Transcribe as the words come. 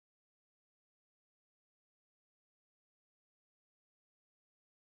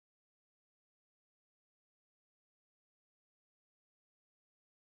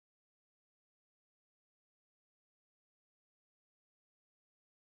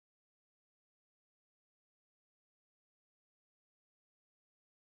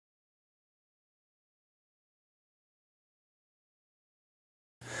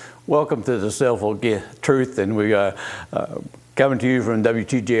Welcome to the Self Truth, and we are coming to you from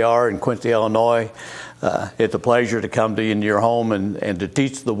WTJR in Quincy, Illinois. It's a pleasure to come to you in your home and to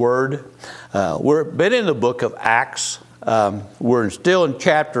teach the Word. We've been in the book of Acts. We're still in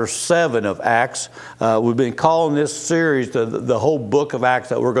chapter 7 of Acts. We've been calling this series, the whole book of Acts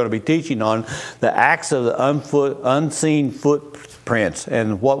that we're going to be teaching on, the Acts of the Unseen Footprints.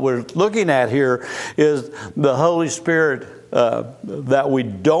 And what we're looking at here is the Holy Spirit that we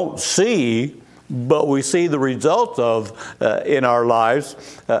don't see, but we see the results of in our lives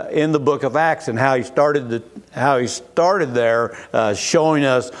in the book of Acts, and how he started there, showing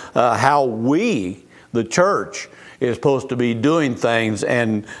us how we, the church, is supposed to be doing things,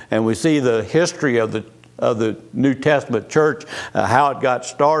 and we see the history of the New Testament church, how it got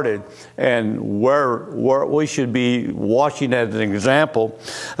started, and where we should be watching as an example.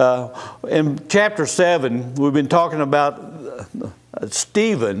 In chapter 7, we've been talking about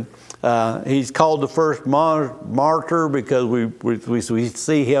Stephen. He's called the first martyr because we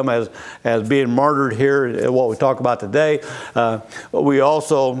see him as being martyred here, what we talk about today. We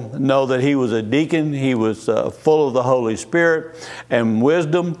also know that he was a deacon. He was full of the Holy Spirit and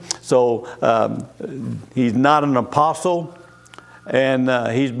wisdom. So he's not an apostle, and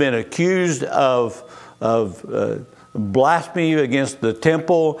he's been accused of blasphemy against the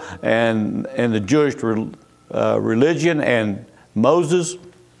temple and the Jewish religion and Moses.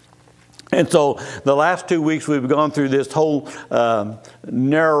 And so the last 2 weeks we've gone through this whole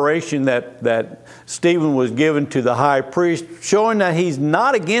narration that Stephen was given to the high priest, showing that he's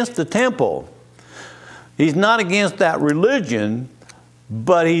not against the temple. He's not against that religion,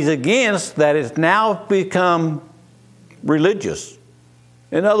 but he's against that it's now become religious.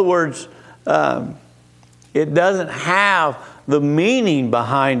 In other words, it doesn't have the meaning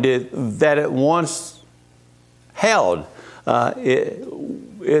behind it that it once held.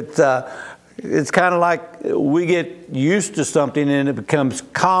 It's kind of like we get used to something and it becomes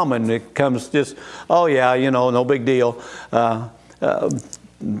common. It becomes just, oh yeah, no big deal. The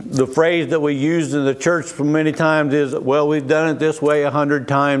phrase that we use in the church for many times is, well, we've done it this way 100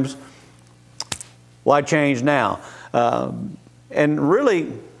 times. Why change now? And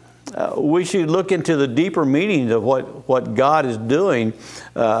really, we should look into the deeper meanings of what God is doing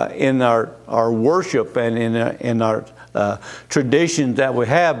in our worship and in our traditions that we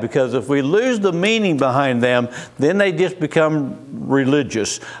have, because if we lose the meaning behind them, then they just become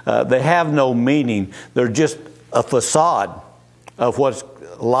religious. They have no meaning. They're just a facade of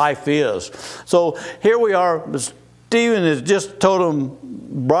what life is. So here we are. Stephen has just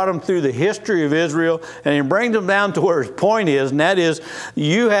brought them through the history of Israel, and he brings them down to where his point is, and that is,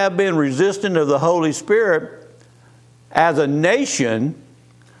 you have been resistant of the Holy Spirit as a nation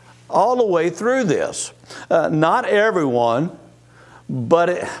all the way through this. Not everyone, but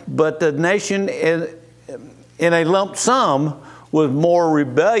the nation in a lump sum was more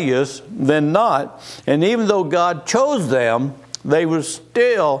rebellious than not. And even though God chose them, they were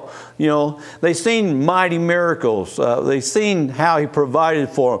still, they seen mighty miracles. They seen how He provided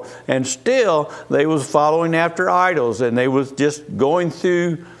for them. And still, they was following after idols. And they was just going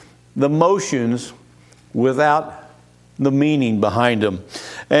through the motions without the meaning behind them.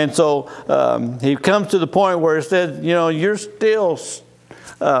 And so he comes to the point where it says, you're still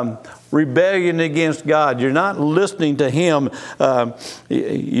rebellion against God. You're not listening to Him.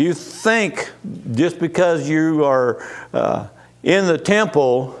 You think just because you are in the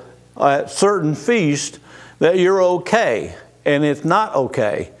temple at certain feasts that you're okay. And it's not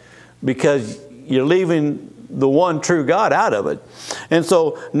okay, because you're leaving the one true God out of it. And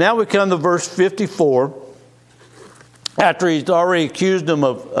so now we come to verse 54. After he's already accused them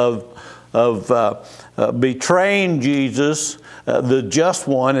of betraying Jesus, the just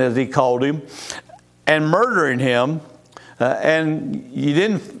one, as he called him, and murdering him, and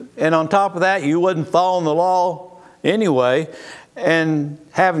on top of that, you wasn't following the law anyway, and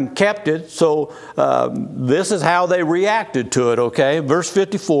haven't kept it. So this is how they reacted to it, okay? Verse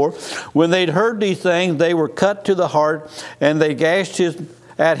 54, when they'd heard these things, they were cut to the heart, and they gashed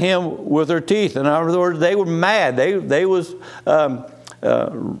at him with their teeth. In other words, they were mad. They was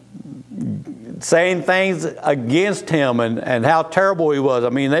saying things against him and how terrible he was. I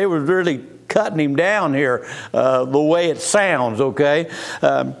mean, they were really cutting him down here, the way it sounds, okay?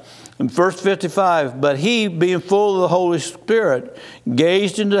 In verse 55, but he, being full of the Holy Spirit,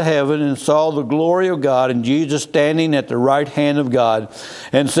 gazed into heaven and saw the glory of God and Jesus standing at the right hand of God,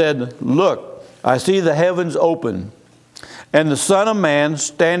 and said, look, I see the heavens open, and the Son of Man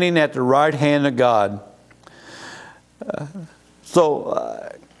standing at the right hand of God.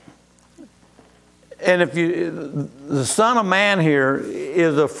 And if you, the Son of Man here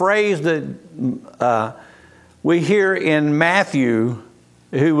is a phrase that we hear in Matthew,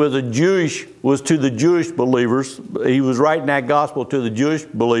 who was to the Jewish believers. He was writing that gospel to the Jewish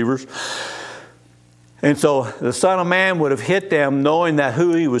believers. And so the Son of Man would have hit them knowing that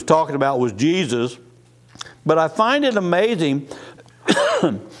who he was talking about was Jesus. But I find it amazing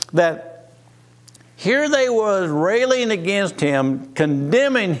that here they was railing against him,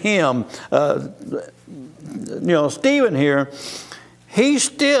 condemning him. Stephen here, he's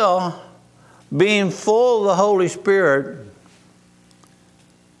still being full of the Holy Spirit,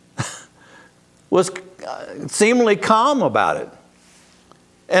 was seemingly calm about it.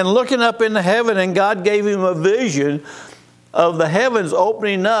 And looking up into heaven, and God gave him a vision of the heavens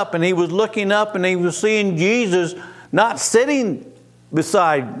opening up, and he was looking up and he was seeing Jesus not sitting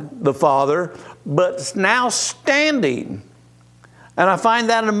beside the Father, but now standing. And I find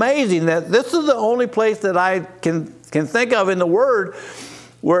that amazing, that this is the only place that I can think of in the Word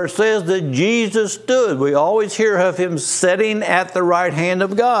where it says that Jesus stood. We always hear of him sitting at the right hand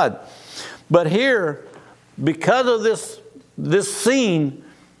of God. But here, because of this scene,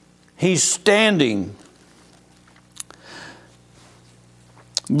 he's standing.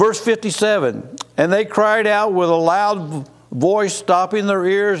 Verse 57, and they cried out with a loud voice, stopping their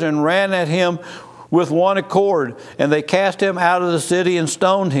ears, and ran at him with one accord. And they cast him out of the city and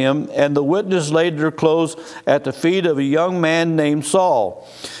stoned him. And the witnesses laid their clothes at the feet of a young man named Saul.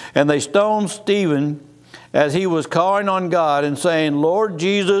 And they stoned Stephen as he was calling on God and saying, Lord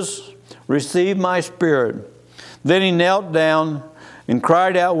Jesus, receive my spirit. Then he knelt down and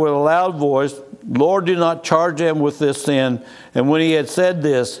cried out with a loud voice, Lord, do not charge them with this sin. And when he had said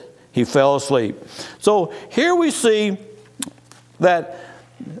this, he fell asleep. So here we see that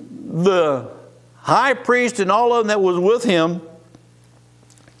the high priest and all of them that was with him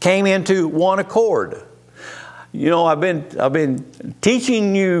came into one accord. You know, I've been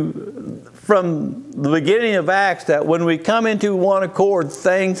teaching you from the beginning of Acts that when we come into one accord,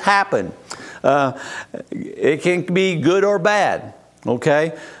 things happen. It can be good or bad.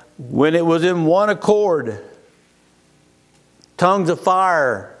 Okay? When it was in one accord, tongues of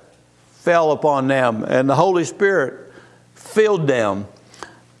fire fell upon them, and the Holy Spirit filled them.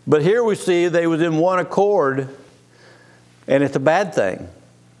 But here we see they was in one accord, and it's a bad thing.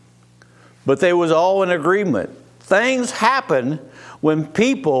 But they was all in agreement. Things happen when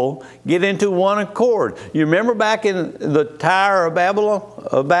people get into one accord. You remember back in the Tower of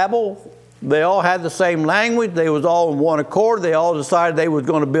Babel? They all had the same language. They was all in one accord. They all decided they was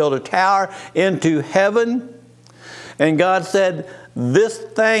going to build a tower into heaven. And God said this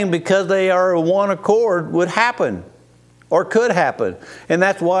thing, because they are in one accord, would happen or could happen. And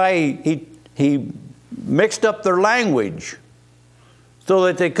that's why he mixed up their language so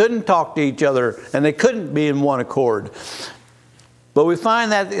that they couldn't talk to each other and they couldn't be in one accord. But we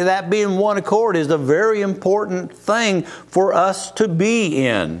find that being one accord is a very important thing for us to be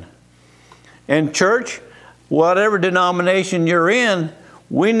in. And church, whatever denomination you're in,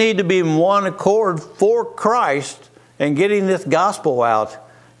 we need to be in one accord for Christ and getting this gospel out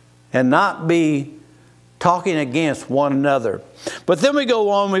and not be talking against one another. But then we go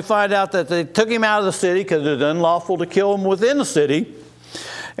on, we find out that they took him out of the city because it was unlawful to kill him within the city.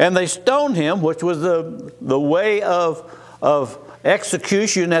 And they stoned him, which was the way of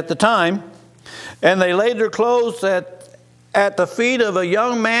execution at the time. And they laid their clothes at the feet of a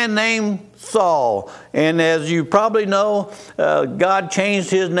young man named Saul. And as you probably know, God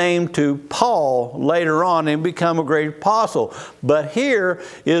changed his name to Paul later on and become a great apostle. But here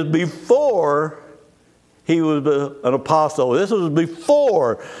is before he was an apostle. This was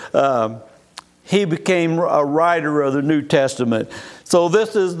before he became a writer of the New Testament. So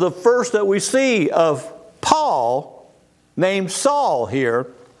this is the first that we see of Paul named Saul here.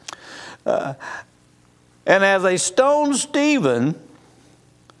 And as they stoned Stephen,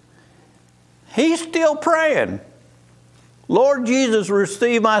 he's still praying, Lord Jesus,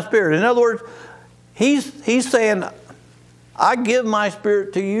 receive my spirit. In other words, he's saying, I give my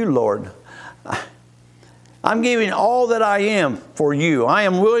spirit to you, Lord. I'm giving all that I am for you. I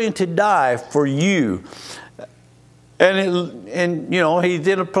am willing to die for you. And you know, he's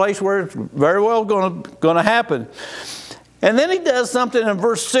in a place where it's very well going to happen. And then he does something in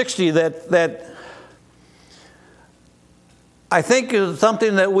verse 60 that I think is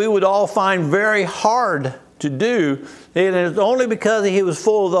something that we would all find very hard to do. And it's only because he was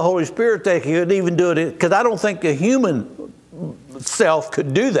full of the Holy Spirit that he could even do it. Because I don't think a human self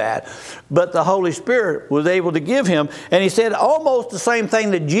could do that. But the Holy Spirit was able to give him. And he said almost the same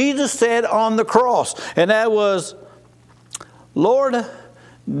thing that Jesus said on the cross. And that was, Lord,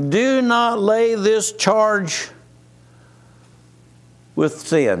 do not lay this charge with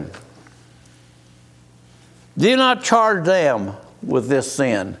sin. Do not charge them with this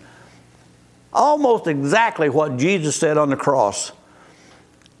sin. Almost exactly what Jesus said on the cross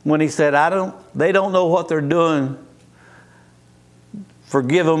when he said, they don't know what they're doing.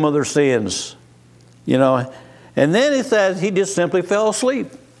 Forgive them of their sins. You know, and then he says he just simply fell asleep.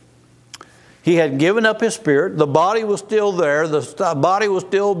 He had given up his spirit. The body was still there. The body was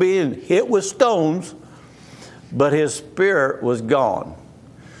still being hit with stones, but his spirit was gone.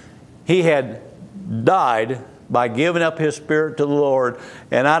 He had died by giving up his spirit to the Lord.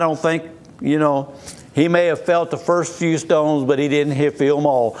 And I don't think, you know, he may have felt the first few stones, but he didn't feel them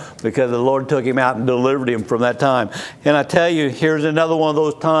all, because the Lord took him out and delivered him from that time. And I tell you, here's another one of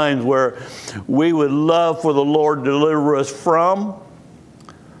those times where we would love for the Lord to deliver us from,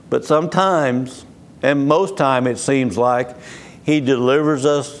 but sometimes, and most time it seems like, he delivers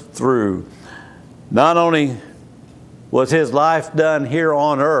us through. Not only was his life done here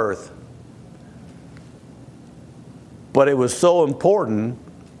on earth, but it was so important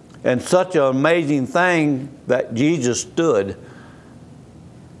and such an amazing thing that Jesus stood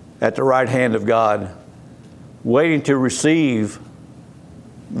at the right hand of God, waiting to receive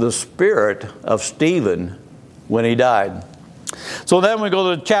the spirit of Stephen when he died. So then we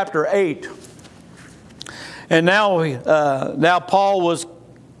go to chapter 8. And now Paul was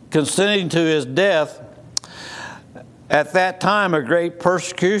consenting to his death. At that time, a great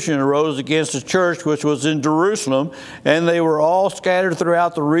persecution arose against the church which was in Jerusalem, and they were all scattered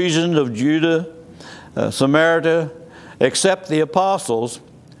throughout the regions of Judah, Samaria, except the apostles.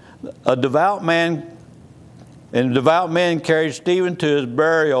 Devout men carried Stephen to his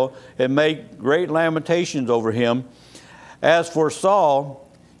burial and made great lamentations over him. As for Saul,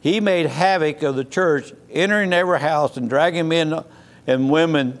 he made havoc of the church, entering every house and dragging men and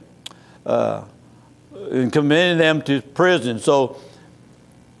women and committing them to prison. So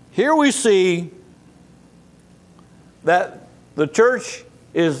here we see that the church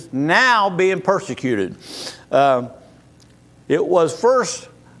is now being persecuted. It was first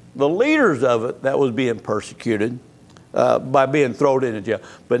the leaders of it that was being persecuted by being thrown into jail.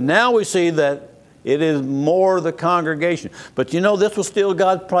 But now we see that it is more the congregation. But you know, this was still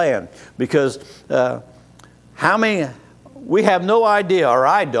God's plan, because we have no idea, or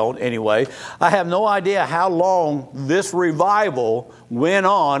I don't anyway, I have no idea how long this revival went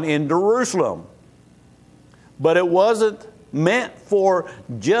on in Jerusalem. But it wasn't meant for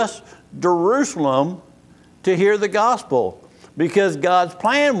just Jerusalem to hear the gospel, because God's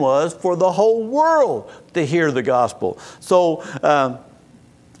plan was for the whole world to hear the gospel. So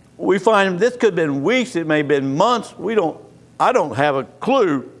we find this could have been weeks, it may have been months. I don't have a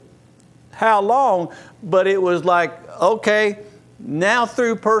clue how long, but it was like, okay, now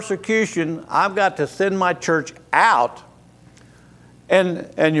through persecution, I've got to send my church out.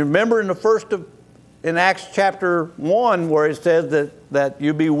 And you remember in Acts chapter 1, where it says that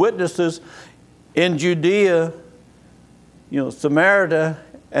you be witnesses in Judea, Samaria,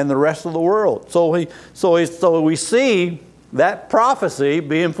 and the rest of the world. So we see that prophecy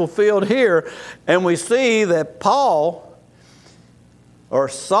being fulfilled here, and we see that Paul, or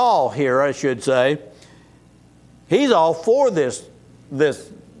Saul here, I should say, he's all for this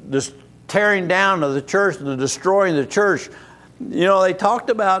tearing down of the church, the destroying the church. They talked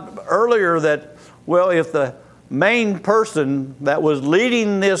about earlier that, well, if the main person that was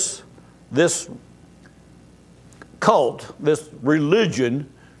leading this cult, this religion,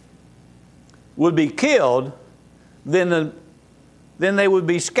 would be killed, then they would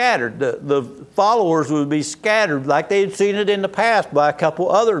be scattered. The followers would be scattered like they had seen it in the past by a couple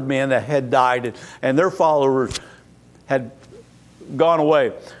other men that had died and their followers had gone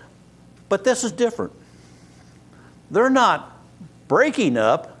away. But this is different. They're not breaking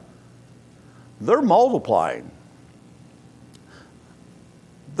up. They're multiplying.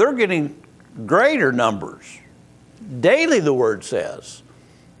 They're getting greater numbers. Daily, the Word says.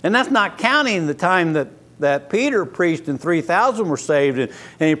 And that's not counting the time that Peter preached and 3,000 were saved, and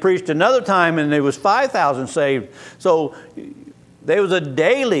he preached another time and there was 5,000 saved. So there was a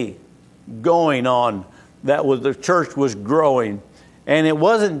daily going on the church was growing. And it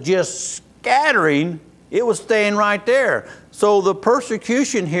wasn't just scattering, it was staying right there. So the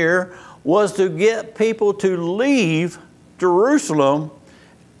persecution here was to get people to leave Jerusalem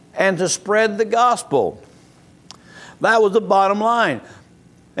and to spread the gospel. That was the bottom line.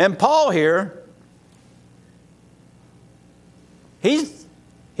 And Paul here, he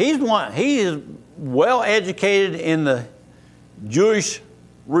is well educated in the Jewish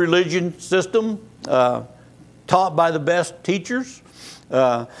religion system, taught by the best teachers.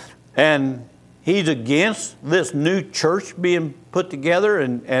 And he's against this new church being put together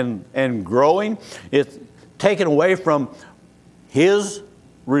and growing. It's taken away from his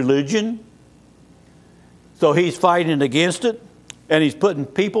religion. So he's fighting against it. And he's putting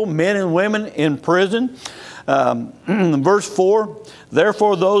people, men and women, in prison. Verse 4,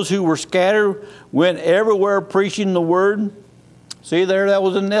 therefore those who were scattered went everywhere preaching the word. See there, that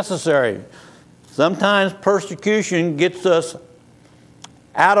was unnecessary. Sometimes persecution gets us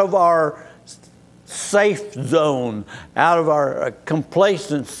out of our safe zone, out of our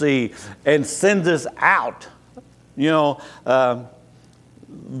complacency, and sends us out. You know,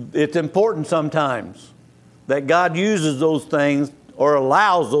 it's important sometimes that God uses those things or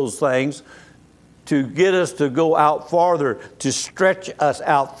allows those things to get us to go out farther, to stretch us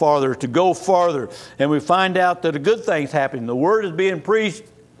out farther, to go farther. And we find out that a good thing's happening. The word is being preached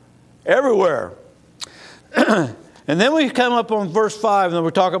everywhere. And then we come up on verse 5, and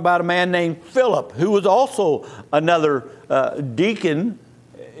we talk about a man named Philip, who was also another deacon,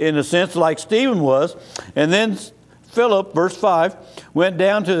 in a sense, like Stephen was. And then Philip, verse 5, went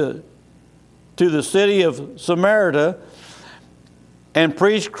down to the city of Samaria and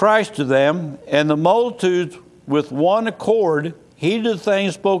preached Christ to them, and the multitudes with one accord heeded the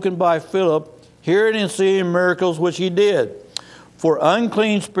things spoken by Philip, hearing and seeing miracles which he did. For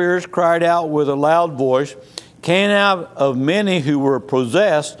unclean spirits cried out with a loud voice, came out of many who were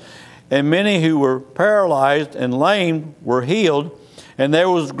possessed, and many who were paralyzed and lame were healed, and there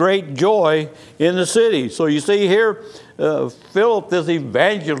was great joy in the city. So you see here, Philip, this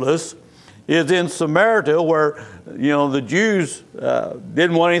evangelist, is in Samaria, where, you know, the Jews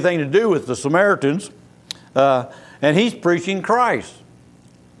didn't want anything to do with the Samaritans, and he's preaching Christ.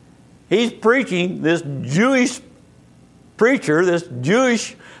 He's preaching this Jewish preacher, this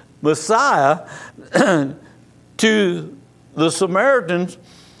Jewish Messiah, to the Samaritans,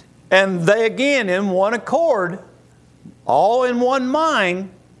 and they again, in one accord, all in one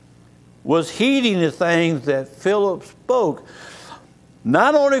mind, was heeding the things that Philip spoke,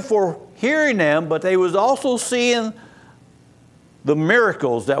 not only for hearing them, but they was also seeing the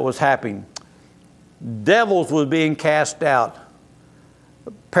miracles that was happening. Devils was being cast out.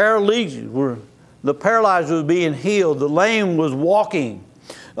 The paralyzed was being healed. The lame was walking.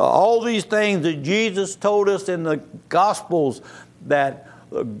 All these things that Jesus told us in the Gospels, that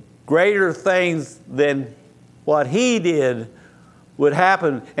greater things than what he did would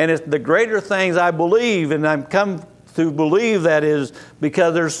happen. And it's the greater things I believe, and I'm come to believe that is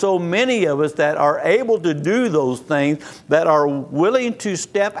because there's so many of us that are able to do those things, that are willing to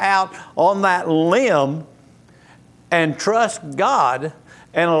step out on that limb and trust God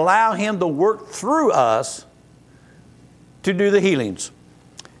and allow him to work through us to do the healings.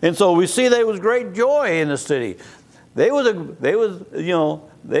 And so we see there was great joy in the city. They was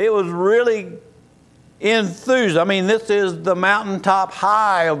really enthused. I mean, this is the mountaintop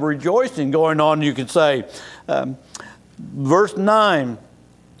high of rejoicing going on, you could say. Verse 9,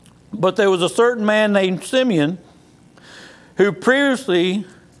 but there was a certain man named Simeon who previously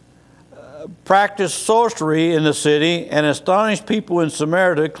practiced sorcery in the city and astonished people in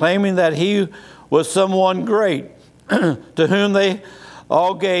Samaria, claiming that he was someone great, to whom they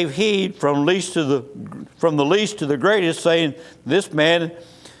all gave heed from the least to the greatest, saying, this man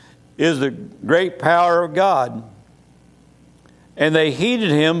is the great power of God. And they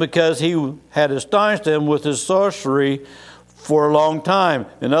heeded him because he had astonished them with his sorcery for a long time.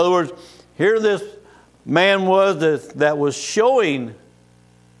 In other words, here this man was that was showing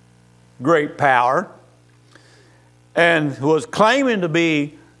great power and was claiming to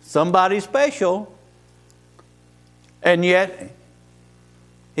be somebody special, and yet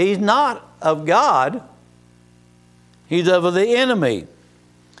he's not of God. He's of the enemy.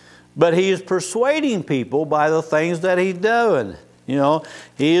 But he is persuading people by the things that he's doing. You know,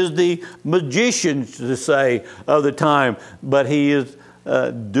 he is the magician, to say, of the time. But he is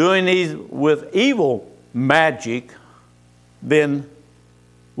doing these with evil magic than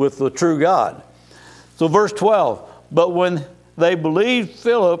with the true God. So verse 12, but when they believed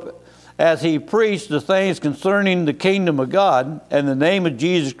Philip as he preached the things concerning the kingdom of God and the name of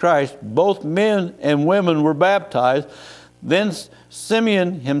Jesus Christ, both men and women were baptized. Then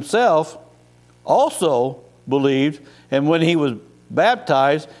Simeon himself also believed, and when he was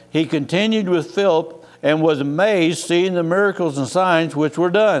baptized, he continued with Philip and was amazed seeing the miracles and signs which were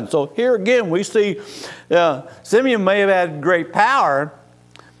done. So here again we see Simeon may have had great power,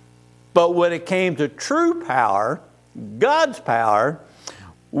 but when it came to true power, God's power,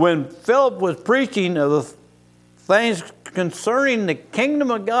 when Philip was preaching of the things concerning the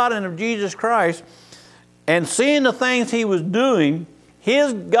kingdom of God and of Jesus Christ, And seeing the things he was doing,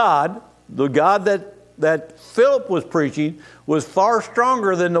 his God, the God that Philip was preaching, was far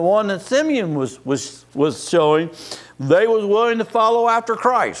stronger than the one that Simeon was showing. They was willing to follow after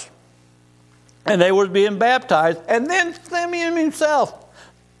Christ. And they was being baptized. And then Simeon himself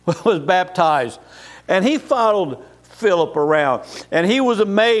was baptized. And he followed Philip around. And he was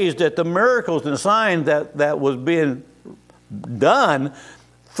amazed at the miracles and signs that was being done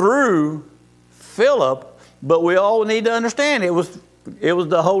through Philip. But we all need to understand it was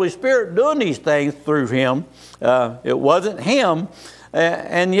the Holy Spirit doing these things through him. It wasn't him.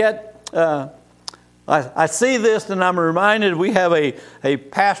 And yet, I see this and I'm reminded we have a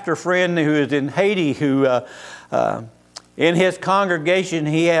pastor friend who is in Haiti who, in his congregation,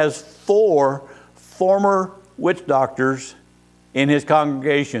 he has 4 former witch doctors in his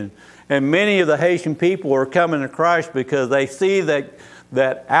congregation. And many of the Haitian people are coming to Christ because they see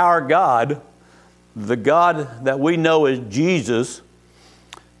that our God, the God that we know as Jesus,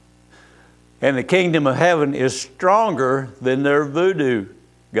 and the kingdom of heaven is stronger than their voodoo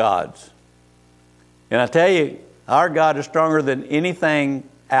gods. And I tell you, our God is stronger than anything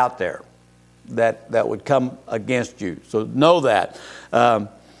out there that would come against you. So know that.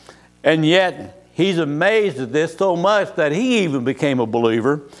 And yet, he's amazed at this so much that he even became a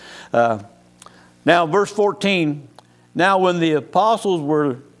believer. Now, verse 14, now when the apostles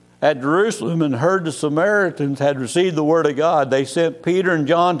were at Jerusalem and heard the Samaritans had received the word of God, they sent Peter and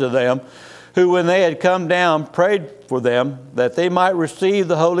John to them, who when they had come down prayed for them that they might receive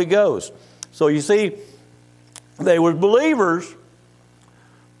the Holy Ghost. So you see, they were believers,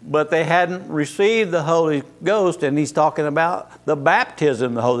 but they hadn't received the Holy Ghost, and he's talking about the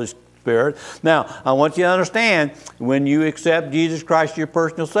baptism of the Holy Spirit. Now, I want you to understand, when you accept Jesus Christ, your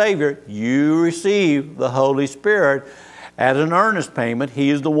personal Savior, you receive the Holy Spirit as an earnest payment. He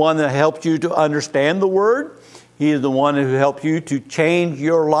is the one that helps you to understand the Word. He is the one who helps you to change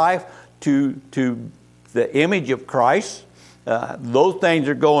your life to the image of Christ. Those things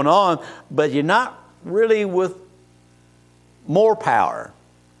are going on, but you're not really with more power,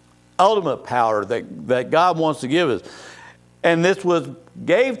 ultimate power that God wants to give us. And this was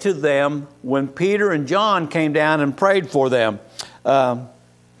gave to them when Peter and John came down and prayed for them.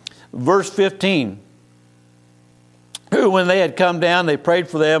 Verse 15. Who, when they had come down, they prayed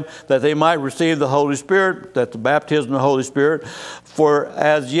for them that they might receive the Holy Spirit, that the baptism of the Holy Spirit. For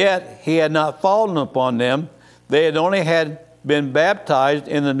as yet he had not fallen upon them. They had only been baptized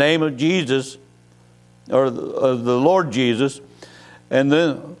in the name of Jesus, or the Lord Jesus. And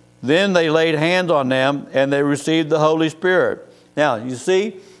then they laid hands on them, and they received the Holy Spirit. Now, you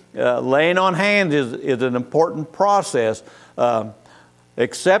see, laying on hands is an important process.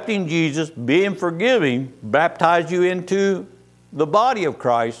 Accepting Jesus, being forgiving, baptize you into the body of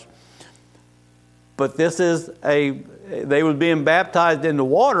Christ. But they were being baptized in the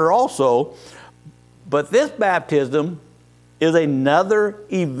water also. But this baptism is another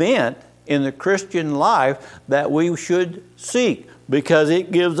event in the Christian life that we should seek, because it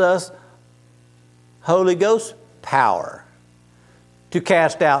gives us Holy Ghost power to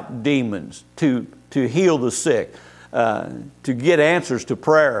cast out demons, to heal the sick, to get answers to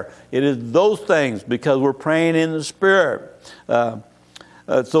prayer. It is those things because we're praying in the Spirit.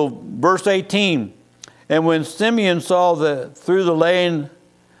 So verse 18, and when Simeon saw that through the laying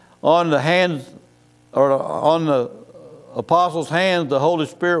on the hands, or on the apostles' hands, the Holy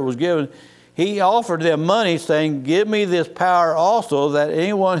Spirit was given, he offered them money, saying, give me this power also, that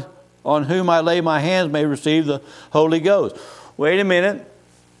anyone on whom I lay my hands may receive the Holy Ghost. Wait a minute.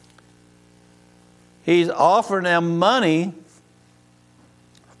 He's offering them money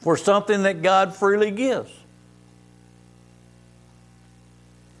for something that God freely gives.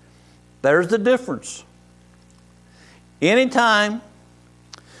 There's the difference. Anytime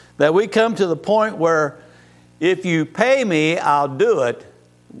that we come to the point where if you pay me, I'll do it,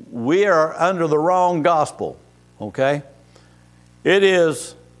 we are under the wrong gospel, okay? It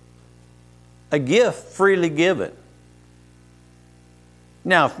is a gift freely given.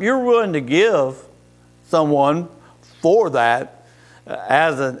 Now, if you're willing to give someone for that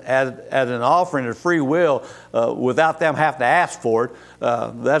as an offering of free will without them having to ask for it,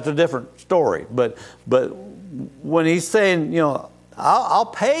 that's a different story. But when he's saying, I'll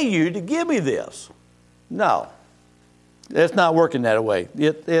pay you to give me this. No, it's not working that way.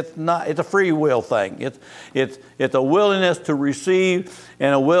 It's not. It's a free will thing. It's a willingness to receive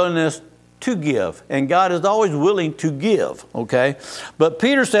and a willingness to give. And God is always willing to give, okay? But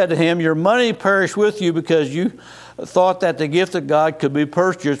Peter said to him, your money perish with you because you thought that the gift of God could be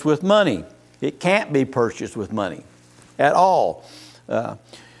purchased with money. It can't be purchased with money at all.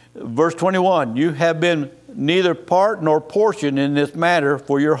 Verse 21, you have been neither part nor portion in this matter,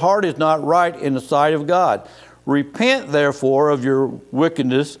 for your heart is not right in the sight of God. Repent, therefore, of your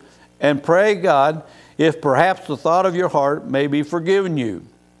wickedness, and pray God, if perhaps the thought of your heart may be forgiven you.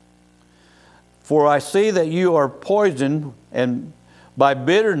 For I see that you are poisoned and by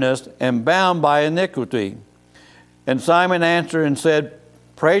bitterness and bound by iniquity. And Simon answered and said,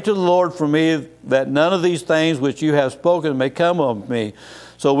 pray to the Lord for me, that none of these things which you have spoken may come of me.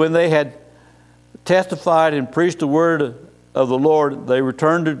 So when they had testified and preached the word of the Lord, they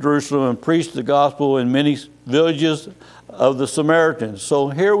returned to Jerusalem and preached the gospel in many villages of the Samaritans. So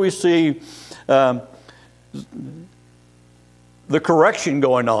here we see the correction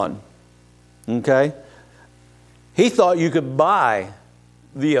going on. Okay? He thought you could buy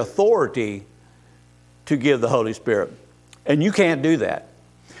the authority to give the Holy Spirit. And you can't do that.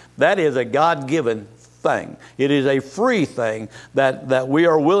 That is a God-given thing. It is a free thing that we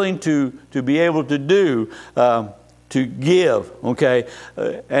are willing to be able to do, to give. Okay?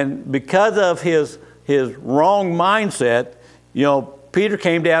 And because of his wrong mindset, you know, Peter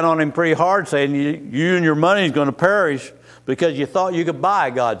came down on him pretty hard saying, you and your money is going to perish because you thought you could buy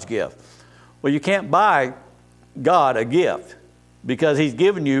God's gift. Well, you can't buy God a gift because he's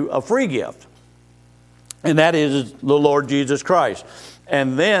given you a free gift. And that is the Lord Jesus Christ.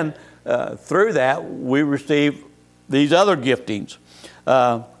 And then through that, we receive these other giftings.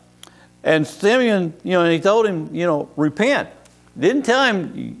 And Simeon, you know, he told him, you know, repent. Didn't tell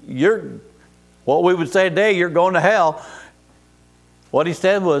him, you're, what we would say today, you're going to hell. What he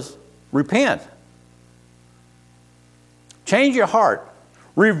said was, repent. Change your heart.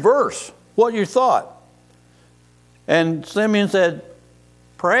 Reverse what you thought. And Simeon said,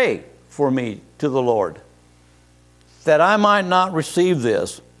 pray for me to the Lord, that I might not receive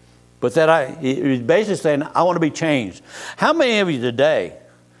this, but that he was basically saying, I want to be changed. How many of you today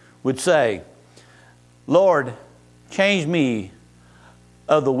would say, Lord, change me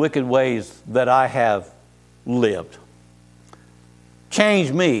of the wicked ways that I have lived.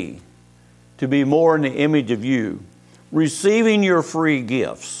 Change me to be more in the image of you, receiving your free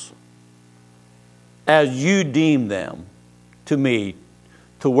gifts as you deem them to me,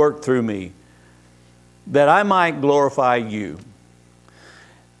 to work through me, that I might glorify you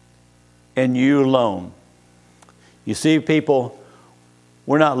and you alone. You see, people,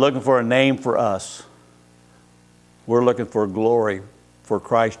 we're not looking for a name for us. We're looking for glory for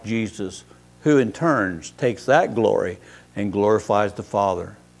Christ Jesus, who in turn takes that glory and glorifies the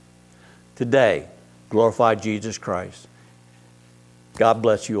Father. Today, glorify Jesus Christ. God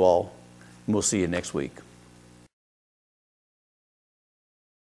bless you all, and we'll see you next week.